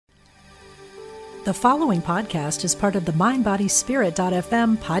The following podcast is part of the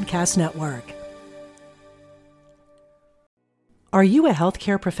MindBodySpirit.fm podcast network. Are you a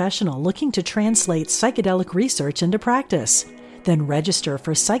healthcare professional looking to translate psychedelic research into practice? Then register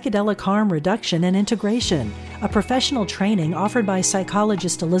for Psychedelic Harm Reduction and Integration, a professional training offered by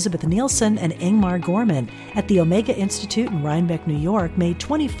psychologist Elizabeth Nielsen and Ingmar Gorman at the Omega Institute in Rhinebeck, New York, May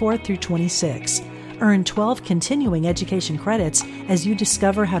 24th through 26. Earn 12 continuing education credits as you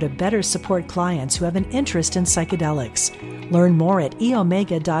discover how to better support clients who have an interest in psychedelics. Learn more at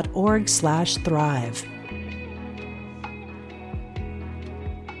eomega.org/thrive.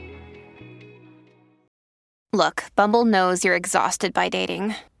 Look, Bumble knows you're exhausted by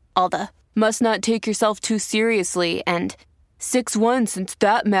dating. All the, must not take yourself too seriously, and 6'1" since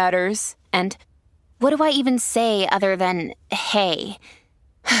that matters, and what do I even say other than, hey?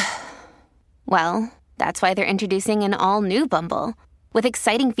 Well, that's why they're introducing an all-new Bumble, with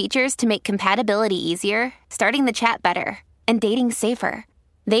exciting features to make compatibility easier, starting the chat better, and dating safer.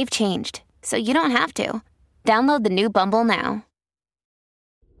 They've changed, so you don't have to. Download the new Bumble now.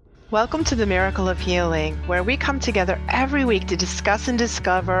 Welcome to the Miracle of Healing, where we come together every week to discuss and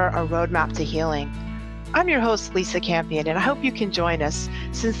discover a roadmap to healing. I'm your host, Lisa Campion, and I hope you can join us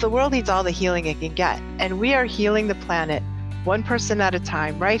since the world needs all the healing it can get, and we are healing the planet one person at a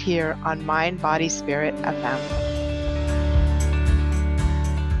time right here on Mind, Body, Spirit FM.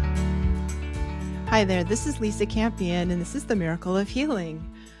 Hi there, this is Lisa Campion, and this is the Miracle of Healing.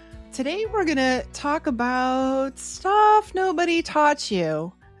 Today we're going to talk about stuff nobody taught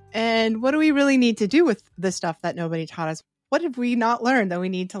you. And what do we really need to do with the stuff that nobody taught us? What have we not learned that we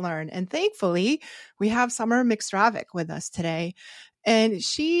need to learn? And thankfully, we have Summer McStravick with us today. And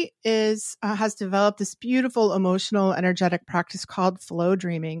she has developed this beautiful emotional, energetic practice called flow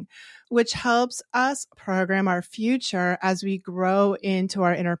dreaming, which helps us program our future as we grow into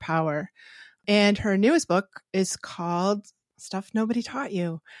our inner power. And her newest book is called Stuff Nobody Taught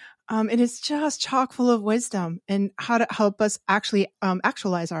You. It is just chock full of wisdom and how to help us actually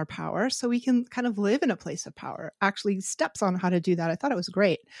actualize our power so we can kind of live in a place of power, actually steps on how to do that. I thought it was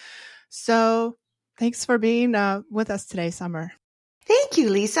great. So thanks for being with us today, Summer. Thank you,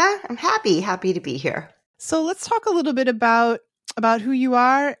 Lisa. I'm happy to be here. So let's talk a little bit about who you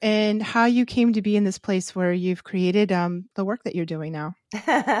are and how you came to be in this place where you've created the work that you're doing now.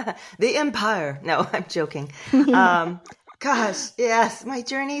 The empire. No, I'm joking. Gosh, yes, my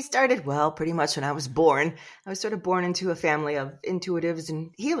journey started, pretty much when I was born. I was sort of born into a family of intuitives and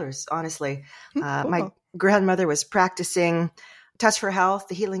healers, honestly. Cool. My grandmother was practicing Touch for Health,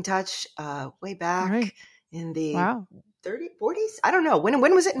 the healing touch, way back in the 30s, 40s? I don't know. When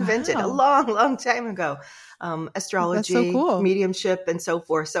was it invented? Wow. A long, long time ago. Astrology, That's so cool. Mediumship, and so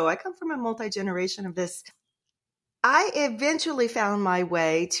forth. So I come from a multi-generation of this. I eventually found my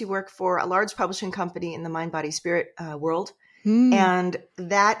way to work for a large publishing company in the mind, body, spirit world. And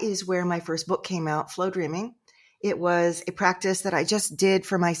that is where my first book came out, Flow Dreaming. It was a practice that I just did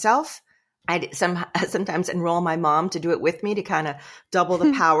for myself. I'd sometimes enroll my mom to do it with me to kind of double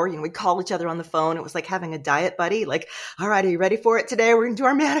the power. We'd call each other on the phone. It was like having a diet buddy. Like, all right, are you ready for it today? We're going to do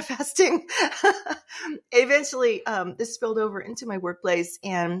our manifesting. Eventually, this spilled over into my workplace,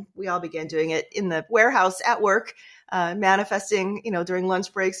 and we all began doing it in the warehouse at work, manifesting, during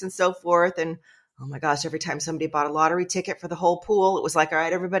lunch breaks and so forth. And oh my gosh, every time somebody bought a lottery ticket for the whole pool, it was like, all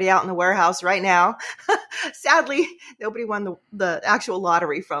right, everybody out in the warehouse right now. Sadly, nobody won the actual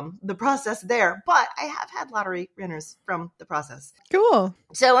lottery from the process there, but I have had lottery winners from the process. Cool.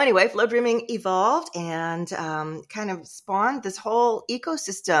 So anyway, Flow Dreaming evolved and kind of spawned this whole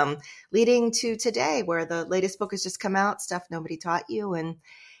ecosystem leading to today, where the latest book has just come out, Stuff Nobody Taught You. And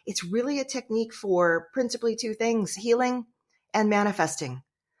it's really a technique for principally two things, healing and manifesting.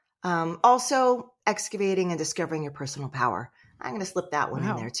 Also excavating and discovering your personal power. I'm going to slip that one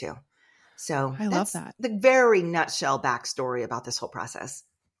in there too. So I love that. The very nutshell backstory about this whole process.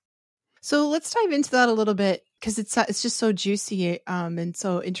 So let's dive into that a little bit because it's just so juicy and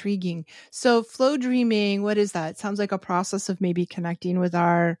so intriguing. So flow dreaming, what is that? It sounds like a process of maybe connecting with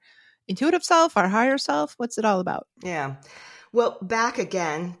our intuitive self, our higher self. What's it all about? Yeah. Well, back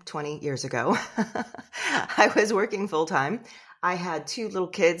again, 20 years ago, I was working full time. I had two little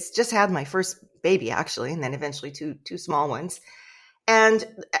kids, just had my first baby actually, and then eventually two small ones. And,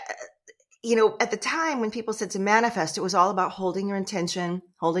 at the time when people said to manifest, it was all about holding your intention,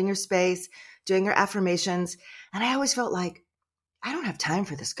 holding your space, doing your affirmations. And I always felt like, I don't have time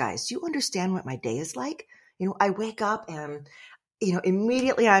for this, guys. Do you understand what my day is like? I wake up and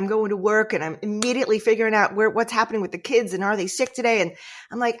immediately I'm going to work and I'm immediately figuring out what's happening with the kids and are they sick today? And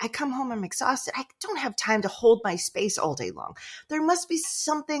I'm like, I come home, I'm exhausted. I don't have time to hold my space all day long. There must be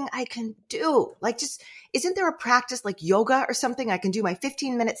something I can do. Like isn't there a practice like yoga or something? I can do my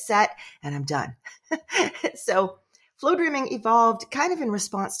 15-minute set and I'm done. So flow dreaming evolved kind of in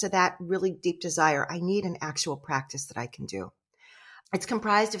response to that really deep desire. I need an actual practice that I can do. It's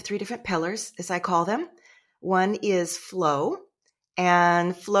comprised of 3 different pillars, as I call them. One is flow.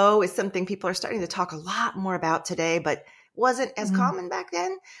 And flow is something people are starting to talk a lot more about today, but wasn't as common back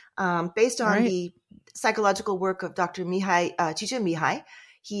then. Based on the psychological work of Dr. Csikszentmihalyi.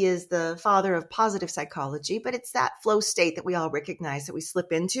 He is the father of positive psychology, but it's that flow state that we all recognize that we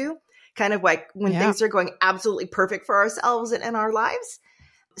slip into, kind of like when things are going absolutely perfect for ourselves and in our lives.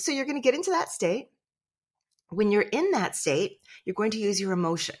 So you're going to get into that state. When you're in that state, you're going to use your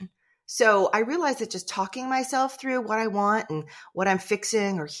emotion. So I realized that just talking myself through what I want and what I'm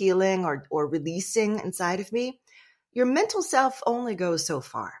fixing or healing or releasing inside of me, your mental self only goes so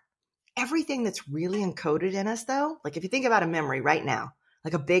far. Everything that's really encoded in us, though, like if you think about a memory right now,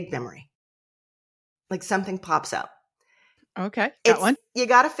 like a big memory, like something pops up. Okay, got one. You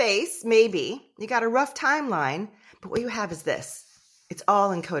got a face, maybe. You got a rough timeline, but what you have is this. It's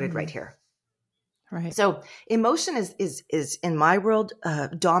all encoded right here. Right. So emotion is in my world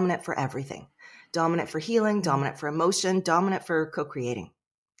dominant for everything, dominant for healing, dominant for emotion, dominant for co-creating.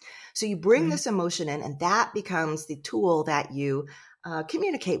 So you bring this emotion in, and that becomes the tool that you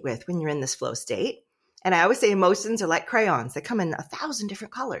communicate with when you're in this flow state. And I always say emotions are like crayons. They come in 1,000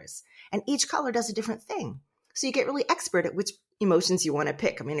 different colors, and each color does a different thing. So you get really expert at which emotions you want to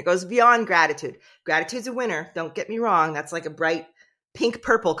pick. I mean, it goes beyond gratitude. Gratitude's a winner. Don't get me wrong. That's like a bright pink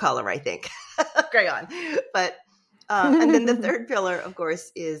purple color, I think, crayon. But and then the third pillar, of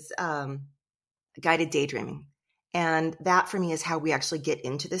course, is guided daydreaming. And that for me is how we actually get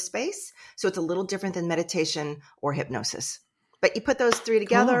into this space. So it's a little different than meditation or hypnosis. But you put those 3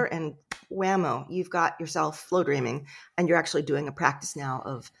 together and whammo, you've got yourself flow dreaming, and you're actually doing a practice now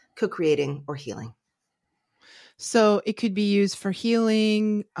of co-creating or healing. So it could be used for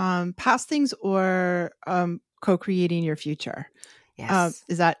healing past things or co-creating your future. Yes.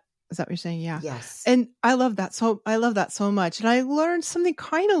 Is that what you're saying? Yeah. Yes. And I love that so much. And I learned something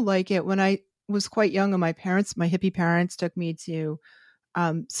kind of like it when I was quite young, and my hippie parents took me to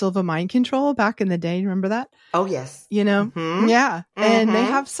Silva Mind Control back in the day. Remember that? Oh, yes. Yeah. Mm-hmm. And they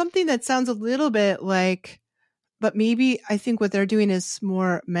have something that sounds a little bit like, but maybe I think what they're doing is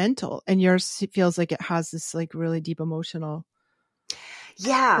more mental, and yours feels like it has this like really deep emotional.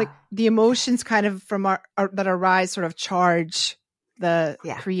 Yeah. Like the emotions kind of from our that arise sort of charge the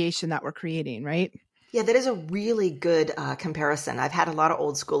creation that we're creating, right? Yeah, that is a really good comparison. I've had a lot of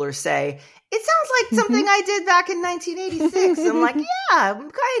old schoolers say, it sounds like something I did back in 1986. I'm like, yeah,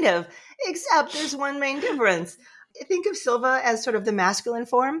 kind of, except there's one main difference. I think of Silva as sort of the masculine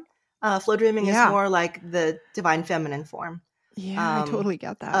form. Flow dreaming is more like the divine feminine form. Yeah, I totally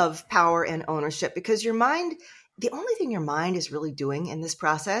get that. Of power and ownership, because your mind, the only thing your mind is really doing in this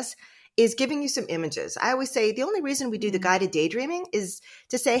process is giving you some images. I always say the only reason we do the guided daydreaming is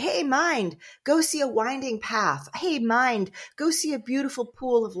to say, hey, mind, go see a winding path. Hey, mind, go see a beautiful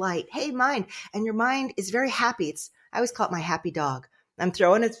pool of light. Hey, mind. And your mind is very happy. I always call it my happy dog. I'm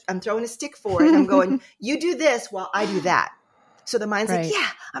throwing a stick for it. I'm going, you do this while I do that. So the mind's like, yeah,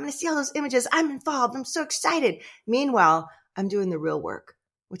 I'm going to see all those images. I'm involved. I'm so excited. Meanwhile, I'm doing the real work,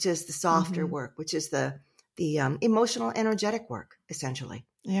 which is the softer work, which is the emotional, energetic work, essentially.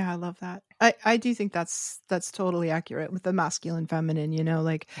 Yeah, I love that. I do think that's totally accurate with the masculine, feminine.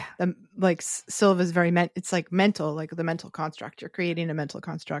 Like Silva's very it's like mental, like the mental construct. You're creating a mental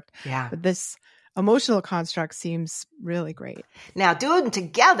construct. Yeah. But this emotional construct seems really great. Now, do them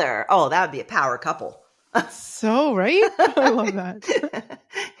together. Oh, that would be a power couple. So, right? I love that.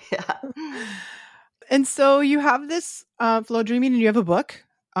 Yeah. And so you have this flow dreaming, and you have a book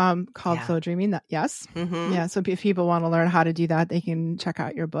called Flow Dreaming. Yes. Mm-hmm. Yeah. So if people want to learn how to do that, they can check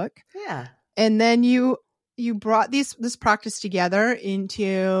out your book. Yeah. And then you brought this practice together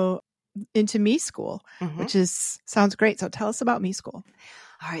into Me School, which sounds great. So tell us about Me School.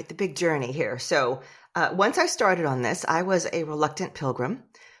 All right. The big journey here. So once I started on this, I was a reluctant pilgrim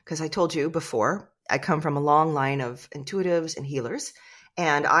because I told you before, I come from a long line of intuitives and healers.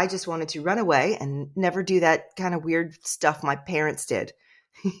 And I just wanted to run away and never do that kind of weird stuff my parents did.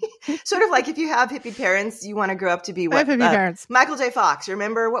 Sort of like if you have hippie parents, you want to grow up to be what? Hippie parents. Michael J. Fox.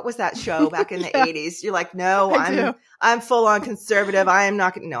 Remember what was that show back in the 80s? You're like, no, I'm full on conservative. I am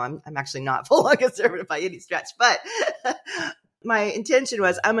not. No, I'm actually not full on conservative by any stretch. But my intention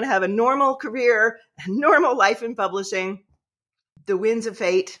was I'm going to have a normal career, a normal life in publishing. the winds of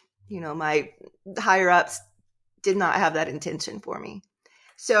fate, my higher ups did not have that intention for me.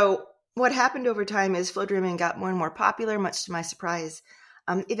 So what happened over time is flow dreaming got more and more popular, much to my surprise.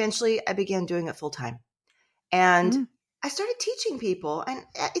 Eventually, I began doing it full time. And I started teaching people. And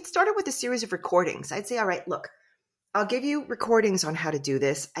it started with a series of recordings. I'd say, all right, look, I'll give you recordings on how to do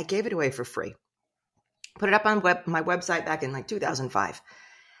this. I gave it away for free. Put it up on my website back in 2005.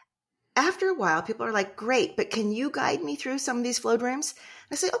 After a while, people are like, great, but can you guide me through some of these flow dreams?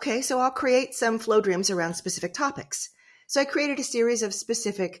 I say, okay, so I'll create some flow dreams around specific topics. So I created a series of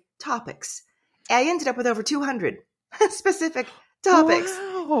specific topics. I ended up with over 200 specific topics.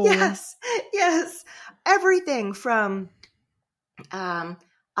 Wow. Yes. Everything from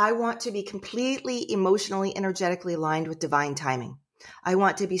I want to be completely emotionally, energetically aligned with divine timing. I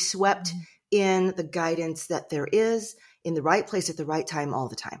want to be swept in the guidance that there is in the right place at the right time all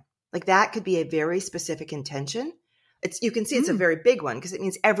the time. Like that could be a very specific intention. You can see it's a very big one because it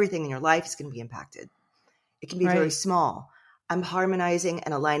means everything in your life is going to be impacted. It can be very small. I'm harmonizing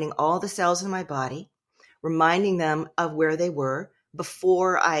and aligning all the cells in my body, reminding them of where they were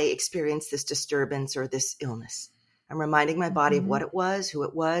before I experienced this disturbance or this illness. I'm reminding my body of what it was, who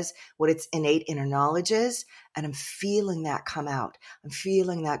it was, what its innate inner knowledge is, and I'm feeling that come out. I'm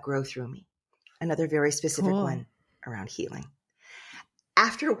feeling that grow through me. Another very specific one around healing.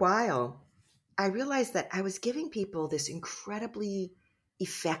 After a while, I realized that I was giving people this incredibly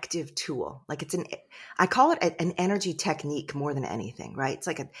effective tool. Like I call it an energy technique more than anything, right? It's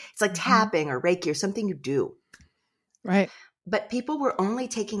like tapping or Reiki or something you do. Right. But people were only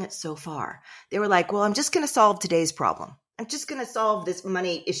taking it so far. They were like, well, I'm just going to solve today's problem. I'm just going to solve this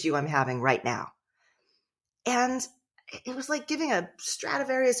money issue I'm having right now. And it was like giving a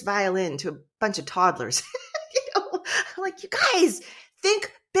Stradivarius violin to a bunch of toddlers. I'm like, you guys,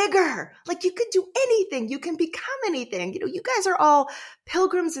 think bigger. Like you could do anything. You can become anything. You guys are all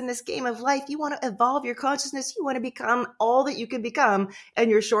pilgrims in this game of life. You want to evolve your consciousness. You want to become all that you can become in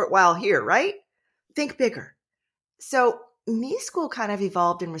your short while here, right? Think bigger. So Me School kind of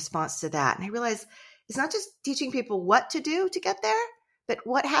evolved in response to that. And I realized it's not just teaching people what to do to get there, but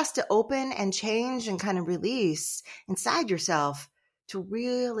what has to open and change and kind of release inside yourself to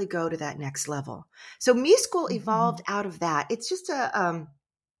really go to that next level. So Me School evolved out of that. It's just a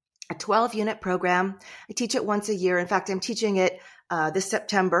 12-unit program. I teach it once a year. In fact, I'm teaching it this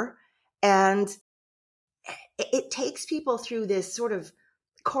September. And it takes people through this sort of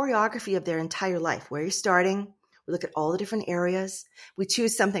choreography of their entire life, where you're starting. We look at all the different areas. We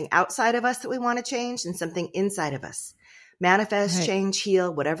choose something outside of us that we want to change and something inside of us. Manifest, change,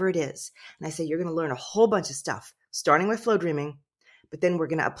 heal, whatever it is. And I say, you're going to learn a whole bunch of stuff, starting with flow dreaming, but then we're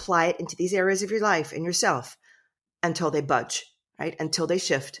going to apply it into these areas of your life and yourself until they budge, right? Until they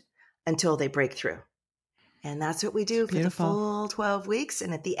shift, until they break through. And that's what we do for the full 12 weeks.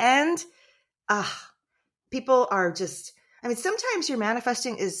 And at the end, people are just, sometimes your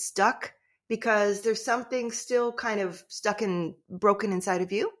manifesting is stuck because there's something still kind of stuck and broken inside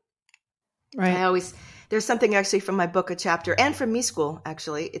of you. Right. There's something actually from my book, a chapter, and from Me School,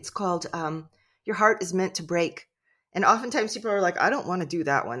 actually. It's called Your Heart is Meant to Break. And oftentimes people are like, I don't want to do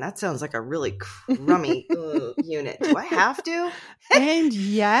that one. That sounds like a really crummy unit. Do I have to? and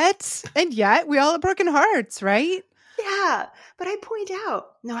yet, we all have broken hearts, right? Yeah. But I point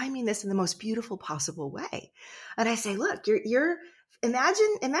out, no, I mean this in the most beautiful possible way. And I say, look, you're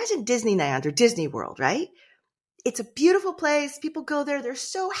imagine Disneyland or Disney World, right? It's a beautiful place. People go there. They're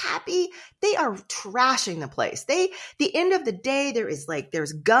so happy. They are trashing the place. The end of the day,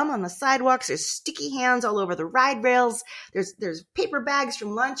 there's gum on the sidewalks. There's sticky hands all over the ride rails. There's paper bags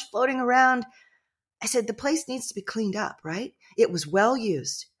from lunch floating around. I said, the place needs to be cleaned up, right? It was well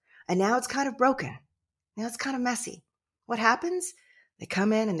used. And now it's kind of broken. Now it's kind of messy. What happens? They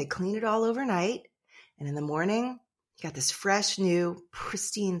come in and they clean it all overnight. And in the morning, you got this fresh, new,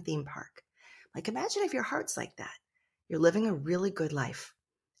 pristine theme park. Like, imagine if your heart's like that. You're living a really good life.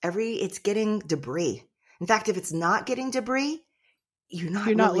 It's getting debris. In fact, if it's not getting debris,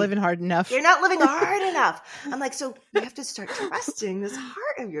 you're not living hard enough. You're not living hard enough. I'm like, so you have to start trusting this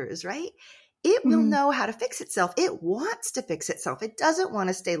heart of yours, right? It will know how to fix itself. It wants to fix itself. It doesn't want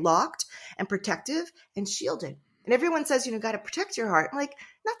to stay locked and protective and shielded. And everyone says, got to protect your heart. I'm like,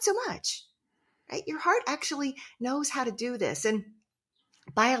 not so much, right? Your heart actually knows how to do this. And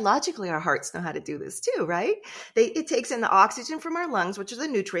biologically, our hearts know how to do this too, right? It takes in the oxygen from our lungs, which are the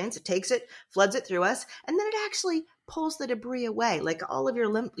nutrients. It takes it, floods it through us, and then it actually pulls the debris away. Like all of your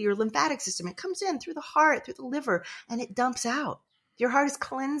lymphatic system, it comes in through the heart, through the liver, and it dumps out. Your heart is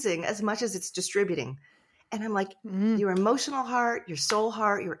cleansing as much as it's distributing. And I'm like, your emotional heart, your soul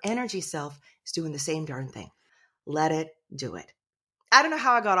heart, your energy self is doing the same darn thing. Let it do it. I don't know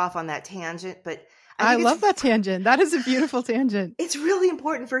how I got off on that tangent, but I love that tangent. That is a beautiful tangent. It's really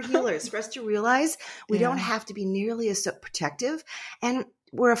important for healers for us to realize we don't have to be nearly as protective. And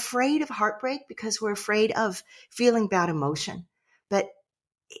we're afraid of heartbreak because we're afraid of feeling bad emotion. But,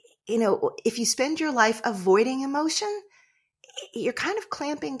 if you spend your life avoiding emotion, you're kind of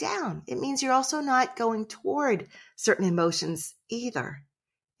clamping down. It means you're also not going toward certain emotions either.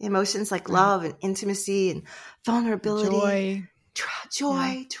 Emotions like love and intimacy and vulnerability,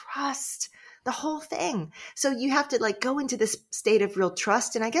 joy, trust, the whole thing. So you have to go into this state of real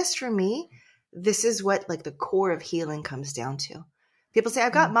trust. And I guess for me, this is what the core of healing comes down to. People say,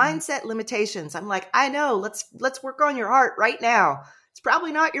 I've got mindset limitations. I'm like, I know, let's work on your heart right now. It's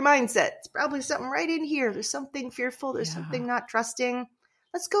probably not your mindset. It's probably something right in here. There's something fearful. There's something not trusting.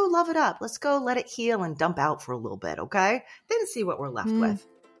 Let's go love it up. Let's go let it heal and dump out for a little bit. Okay. Then see what we're left with.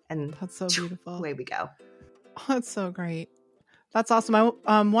 And that's so beautiful. Away we go. Oh, that's so great. That's awesome. I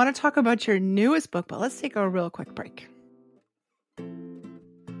want to talk about your newest book, but let's take a real quick break.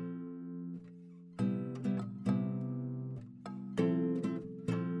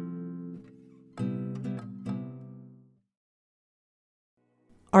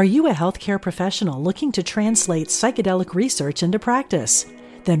 Are you a healthcare professional looking to translate psychedelic research into practice?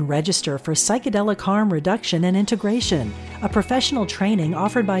 Then register for Psychedelic Harm Reduction and Integration, a professional training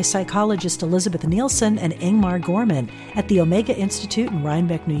offered by psychologist Elizabeth Nielsen and Ingmar Gorman at the Omega Institute in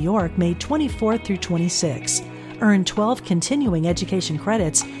Rhinebeck, New York, May 24th through 26. Earn 12 continuing education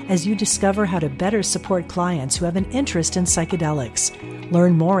credits as you discover how to better support clients who have an interest in psychedelics.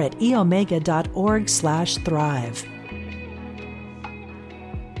 Learn more at eomega.org/thrive.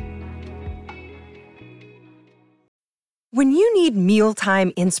 When you need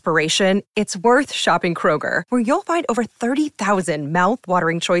mealtime inspiration, it's worth shopping Kroger, where you'll find over 30,000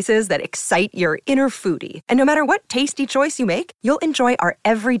 mouth-watering choices that excite your inner foodie. And no matter what tasty choice you make, you'll enjoy our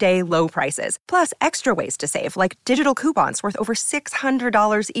everyday low prices, plus extra ways to save, like digital coupons worth over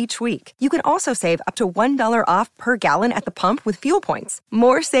 $600 each week. You can also save up to $1 off per gallon at the pump with fuel points.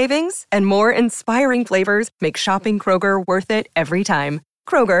 More savings and more inspiring flavors make shopping Kroger worth it every time.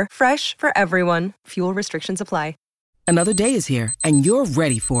 Kroger, fresh for everyone. Fuel restrictions apply. Another day is here, and you're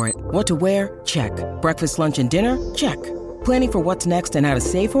ready for it. What to wear? Check. Breakfast, lunch, and dinner? Check. Planning for what's next and how to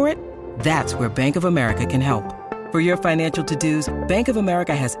save for it? That's where Bank of America can help. For your financial to-dos, Bank of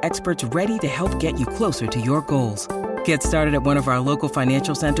America has experts ready to help get you closer to your goals. Get started at one of our local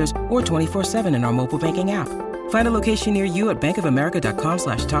financial centers or 24/7 in our mobile banking app. Find a location near you at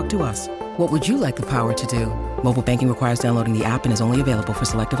bankofamerica.com/talktous. What would you like the power to do? Mobile banking requires downloading the app and is only available for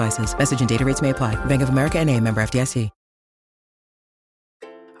select devices. Message and data rates may apply. Bank of America N.A., member FDIC.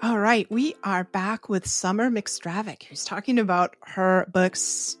 All right, we are back with Summer McStravick, who's talking about her book,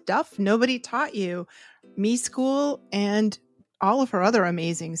 Stuff Nobody Taught You, Me School, and all of her other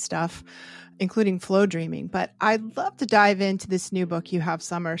amazing stuff, including flow dreaming. But I'd love to dive into this new book you have,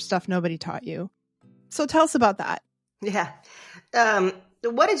 Summer, Stuff Nobody Taught You. So tell us about that. Yeah.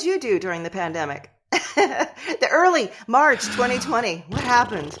 What did you do during the pandemic? The early March 2020. What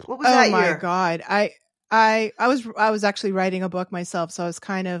happened? What was that year? Oh my God. I was actually writing a book myself, so I was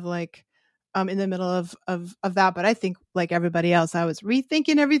kind of in the middle of that. But I think like everybody else, I was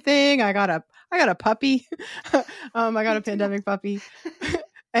rethinking everything. I got a puppy. I got a pandemic puppy.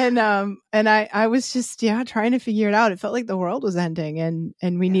 And I was just trying to figure it out. It felt like the world was ending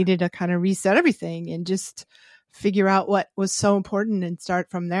and we needed to kind of reset everything and just figure out what was so important and start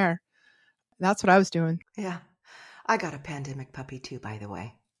from there. That's what I was doing. Yeah. I got a pandemic puppy too, by the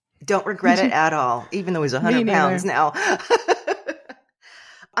way. Don't regret it at all, even though he's 100 pounds now.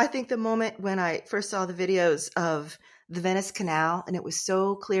 I think the moment when I first saw the videos of the Venice Canal and it was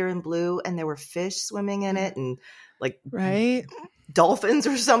so clear and blue and there were fish swimming in it and right? dolphins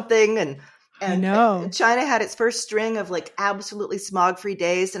or something. And I know. China had its first string of absolutely smog-free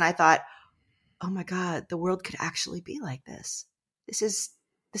days. And I thought, oh my God, the world could actually be like this. This is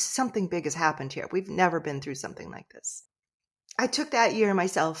something big has happened here. We've never been through something like this. I took that year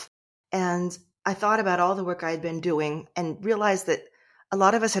myself and I thought about all the work I had been doing and realized that a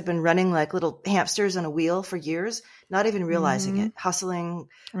lot of us had been running like little hamsters on a wheel for years, not even realizing it, hustling,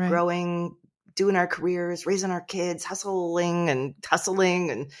 growing, doing our careers, raising our kids, hustling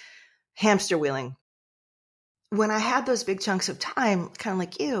and hamster wheeling. When I had those big chunks of time, kind of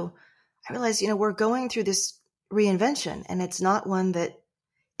like you, I realized, we're going through this reinvention and it's not one that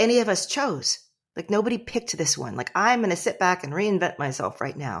any of us chose. Nobody picked this one. I'm going to sit back and reinvent myself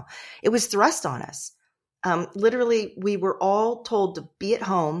right now. It was thrust on us. Literally, we were all told to be at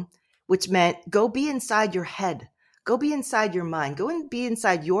home, which meant go be inside your head, go be inside your mind, go and be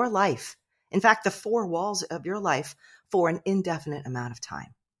inside your life In fact, the four walls of your life for an indefinite amount of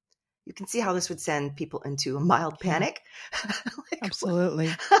time. You can see how this would send people into a mild panic. Like, Absolutely.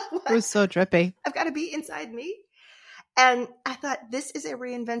 what? It was so trippy. I've got to be inside me. And I thought, this is a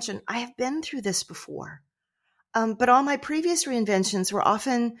reinvention. I have been through this before. But all my previous reinventions were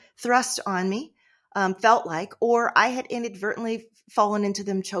often thrust on me, felt like, or I had inadvertently fallen into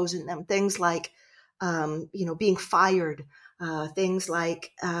them, chosen them. Things like, being fired, things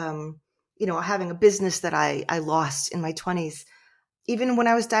like, having a business that I lost in my 20s. Even when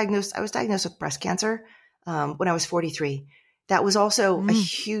I was diagnosed with breast cancer when I was 43. That was also a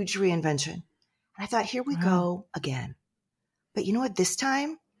huge reinvention. And I thought, here we go again. But you know what? This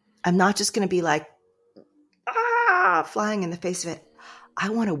time, I'm not just going to be like, flying in the face of it. I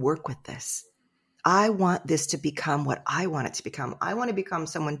want to work with this. I want this to become what I want it to become. I want to become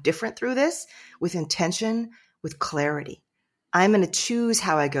someone different through this, with intention, with clarity. I'm going to choose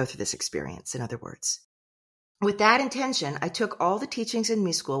how I go through this experience, in other words. With that intention, I took all the teachings in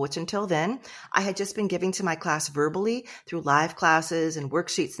Me School, which until then I had just been giving to my class verbally through live classes and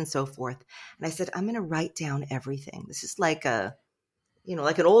worksheets and so forth. And I said, I'm going to write down everything. This is like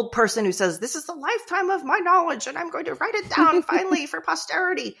like an old person who says, this is the lifetime of my knowledge and I'm going to write it down finally for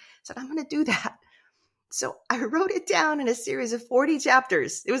posterity. I said, I'm going to do that. So I wrote it down in a series of 40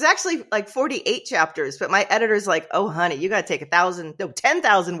 chapters. It was actually like 48 chapters, but my editor's like, oh, honey, you got to take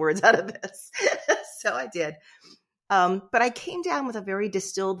 10,000 words out of this. So I did. But I came down with a very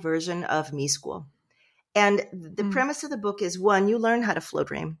distilled version of Me School. And the premise of the book is, one, you learn how to flow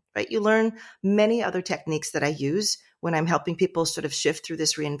dream, right? You learn many other techniques that I use when I'm helping people sort of shift through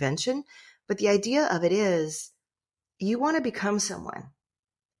this reinvention. But the idea of it is, you want to become someone,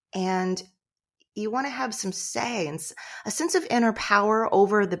 and you want to have some say and a sense of inner power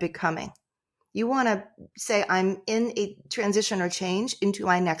over the becoming. You want to say, I'm in a transition or change into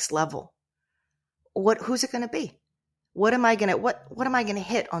my next level. Who's it going to be? What am I going to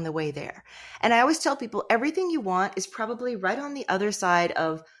hit on the way there? And I always tell people, everything you want is probably right on the other side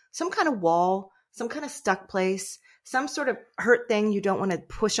of some kind of wall, some kind of stuck place, some sort of hurt thing you don't want to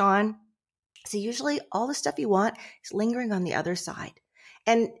push on. So usually all the stuff you want is lingering on the other side.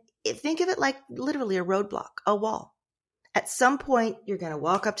 And think of it like literally a roadblock, a wall. At some point, you're going to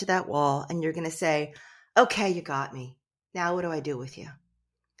walk up to that wall and you're going to say, okay, you got me. Now what do I do with you?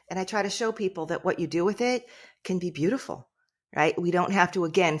 And I try to show people that what you do with it can be beautiful, right? We don't have to,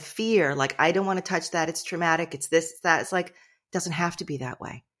 again, fear, like, I don't want to touch that. It's traumatic. It's this, it's that. It's like, it doesn't have to be that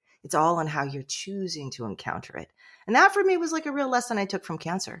way. It's all on how you're choosing to encounter it. And that for me was like a real lesson I took from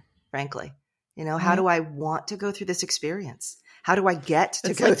cancer, frankly. How do I want to go through this experience? How do I get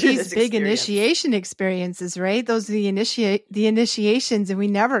to go through this these big experience? initiation experiences, right? Those are the initiations, and we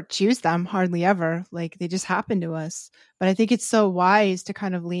never choose them, hardly ever. Like, they just happen to us. But I think it's so wise to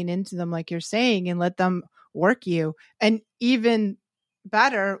kind of lean into them, like you're saying, and let them work you. And even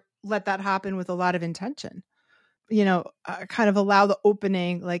better, let that happen with a lot of intention. Kind of allow the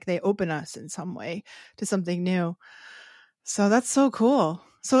opening, like they open us in some way to something new. So that's so cool.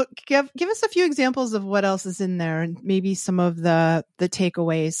 So give us a few examples of what else is in there, and maybe some of the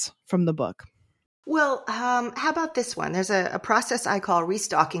takeaways from the book. Well, how about this one? There's a process I call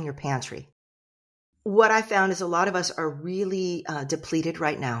restocking your pantry. What I found is a lot of us are really depleted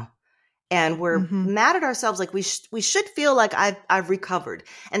right now. And we're mad at ourselves, like we should feel like I've recovered.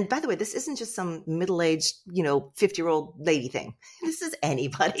 And by the way, this isn't just some middle-aged, 50-year-old lady thing. This is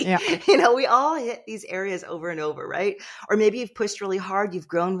anybody. Yeah. We all hit these areas over and over, right? Or maybe you've pushed really hard, you've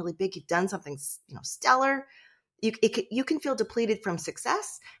grown really big, you've done something, stellar. You can feel depleted from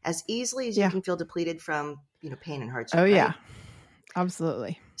success as easily as you can feel depleted from, pain and hardship. Oh, right? yeah.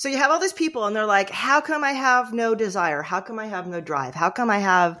 Absolutely. So you have all these people and they're like, how come I have no desire? How come I have no drive? How come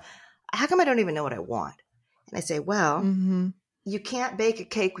I don't even know what I want? And I say, well, you can't bake a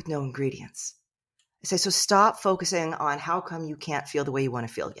cake with no ingredients. I say, so stop focusing on how come you can't feel the way you want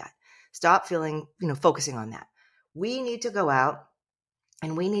to feel yet. Stop focusing on that. We need to go out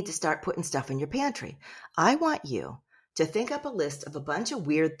and we need to start putting stuff in your pantry. I want you to think up a list of a bunch of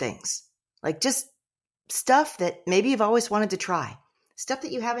weird things, like just stuff that maybe you've always wanted to try, stuff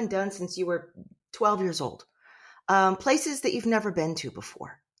that you haven't done since you were 12 years old, places that you've never been to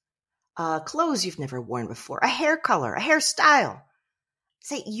before. Clothes you've never worn before, a hair color, a hairstyle.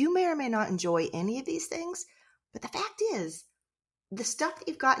 Say, you may or may not enjoy any of these things, but the fact is, the stuff that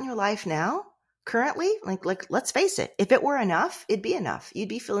you've got in your life now, currently, like let's face it, if it were enough, it'd be enough. You'd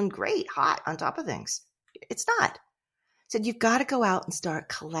be feeling great, hot on top of things. It's not. So you've got to go out and start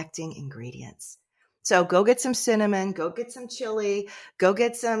collecting ingredients. So go get some cinnamon, go get some chili, go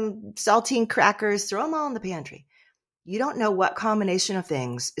get some saltine crackers, throw them all in the pantry. You don't know what combination of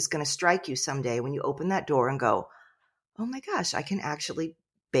things is going to strike you someday when you open that door and go, oh my gosh, I can actually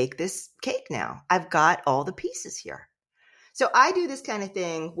bake this cake now. I've got all the pieces here. So I do this kind of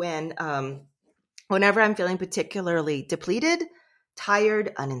thing whenever I'm feeling particularly depleted,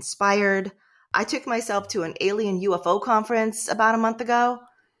 tired, uninspired. I took myself to an alien UFO conference about a month ago.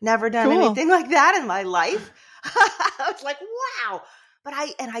 Never done anything like that in my life. I was like, wow. But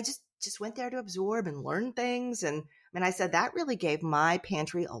I just went there to absorb and learn things. And I said, that really gave my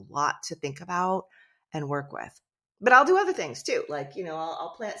pantry a lot to think about and work with. But I'll do other things too. Like,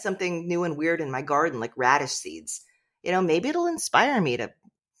 I'll plant something new and weird in my garden, like radish seeds. Maybe it'll inspire me to,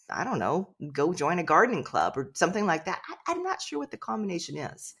 I don't know, go join a gardening club or something like that. I'm not sure what the combination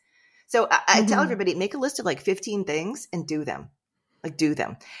is. So I tell everybody, make a list of like 15 things and do them. Like do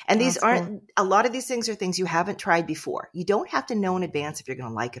them. And these a lot of these things are things you haven't tried before. You don't have to know in advance if you're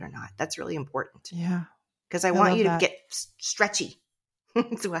going to like it or not. That's really important. Yeah. Because I want you to get stretchy.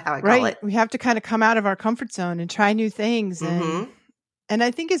 That's how I call it. We have to kind of come out of our comfort zone and try new things. And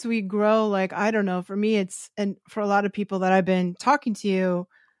I think as we grow, like, I don't know, for me, and for a lot of people that I've been talking to,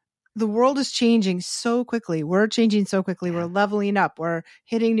 the world is changing so quickly. We're changing so quickly. Yeah. We're leveling up. We're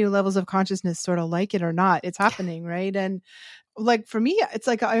hitting new levels of consciousness, sort of like it or not. It's happening, right? And like for me, it's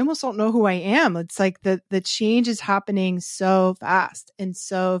like I almost don't know who I am. It's like the change is happening so fast and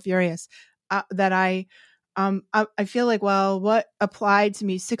so furious that I feel like, well, what applied to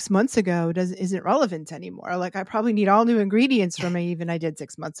me 6 months ago isn't relevant anymore. Like I probably need all new ingredients from even I did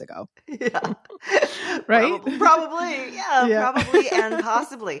 6 months ago. Yeah. Right? Probably. Yeah, probably and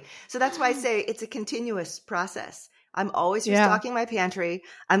possibly. So that's why I say it's a continuous process. I'm always restocking my pantry.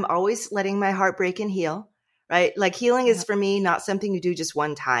 I'm always letting my heart break and heal. Right? Like healing is for me not something you do just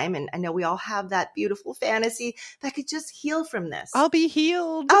one time. And I know we all have that beautiful fantasy that I could just heal from this. I'll be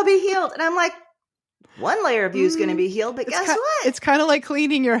healed. And I'm like, one layer of you is going to be healed, but guess what? It's kind of like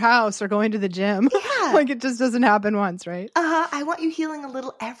cleaning your house or going to the gym. Yeah. Like it just doesn't happen once, right? I want you healing a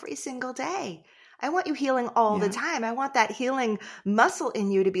little every single day. I want you healing all the time. I want that healing muscle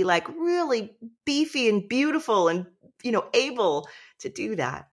in you to be like really beefy and beautiful and, able to do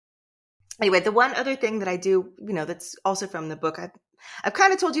that. Anyway, the one other thing that I do, that's also from the book, I've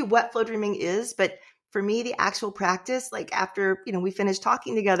kind of told you what flow dreaming is, but for me, the actual practice, like after, we finished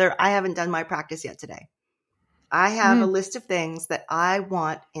talking together, I haven't done my practice yet today. I have a list of things that I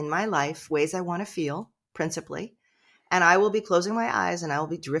want in my life, ways I want to feel principally, and I will be closing my eyes and I will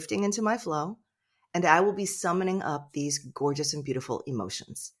be drifting into my flow and I will be summoning up these gorgeous and beautiful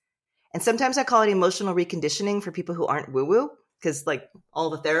emotions. And sometimes I call it emotional reconditioning for people who aren't woo-woo, because like all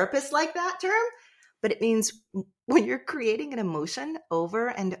the therapists like that term, but it means when you're creating an emotion over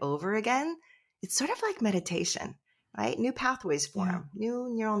and over again, it's sort of like meditation, right? New pathways form, new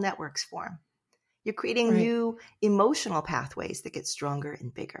neural networks form. You're creating new emotional pathways that get stronger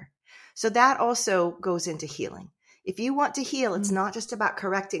and bigger. So that also goes into healing. If you want to heal, it's not just about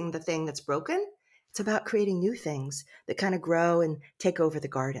correcting the thing that's broken. It's about creating new things that kind of grow and take over the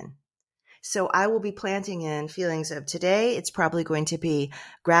garden. So I will be planting in feelings of today. It's probably going to be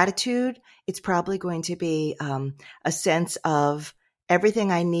gratitude. It's probably going to be a sense of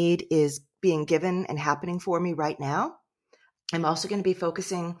everything I need is being given and happening for me right now. I'm also going to be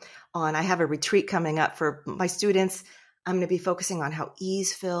focusing on, I have a retreat coming up for my students. I'm going to be focusing on how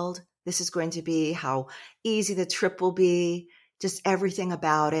ease-filled this is going to be, how easy the trip will be, just everything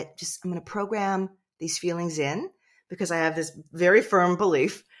about it. I'm going to program these feelings in because I have this very firm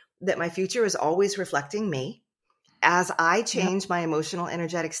belief that my future is always reflecting me. As I change my emotional,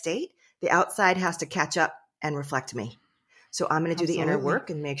 energetic state, the outside has to catch up and reflect me. So I'm going to do the inner work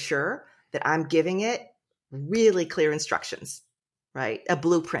and make sure that I'm giving it really clear instructions, right? A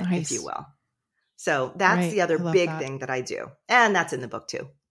blueprint, if you will. So that's the other big thing that I do. And that's in the book too.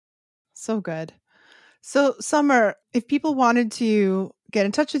 So good. So Summer, if people wanted to get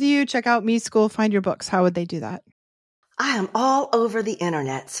in touch with you, check out Me School, find your books, how would they do that? I am all over the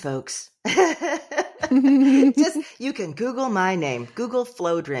internets, folks. You can Google my name, Google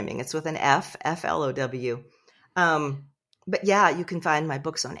Flow Dreaming. It's with an F, F-L-O-W. But yeah, you can find my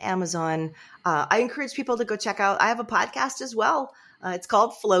books on Amazon. I encourage people to go check out. I have a podcast as well. It's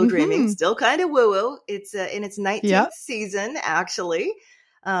called Flow Dreaming. Still kind of woo-woo. It's in its 19th season, actually.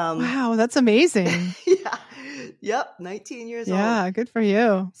 Wow, that's amazing. Yep. 19 years old. Yeah, good for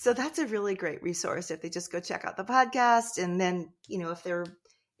you. So that's a really great resource if they just go check out the podcast. And then, if they're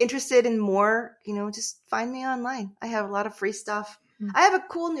interested in more, just find me online. I have a lot of free stuff. I have a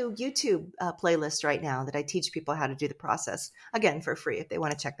cool new YouTube playlist right now that I teach people how to do the process, again, for free if they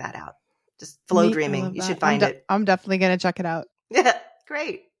want to check that out. Just Flow Dreaming. You should find it. I'm definitely going to check it out. Yeah,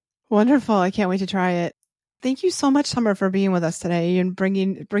 great. Wonderful. I can't wait to try it. Thank you so much, Summer, for being with us today and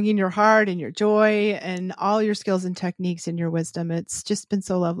bringing your heart and your joy and all your skills and techniques and your wisdom. It's just been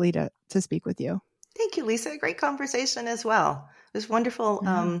so lovely to speak with you. Thank you, Lisa. Great conversation as well. It was wonderful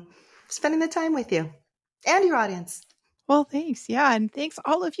spending the time with you and your audience. Well, thanks. Yeah. And thanks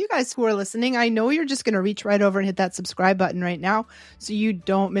all of you guys who are listening. I know you're just going to reach right over and hit that subscribe button right now so you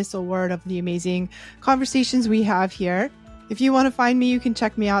don't miss a word of the amazing conversations we have here. If you want to find me, you can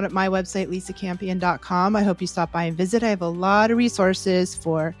check me out at my website, lisacampion.com. I hope you stop by and visit. I have a lot of resources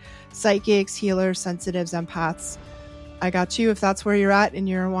for psychics, healers, sensitives, empaths. I got you if that's where you're at and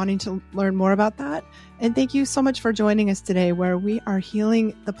you're wanting to learn more about that. And thank you so much for joining us today, where we are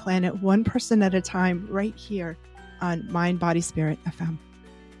healing the planet one person at a time right here on Mind, Body, Spirit FM.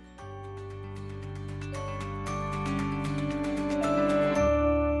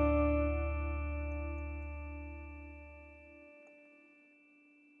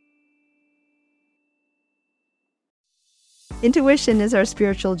 Intuition is our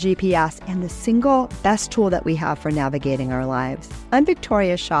spiritual GPS and the single best tool that we have for navigating our lives. I'm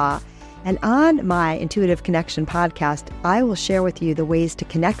Victoria Shaw, and on my Intuitive Connection podcast, I will share with you the ways to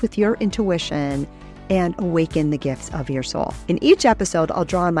connect with your intuition and awaken the gifts of your soul. In each episode, I'll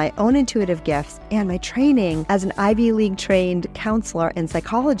draw on my own intuitive gifts and my training as an Ivy League trained counselor and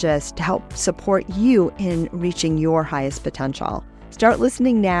psychologist to help support you in reaching your highest potential. Start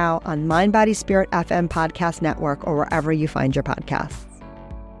listening now on Mind, Body, Spirit FM Podcast Network or wherever you find your podcasts.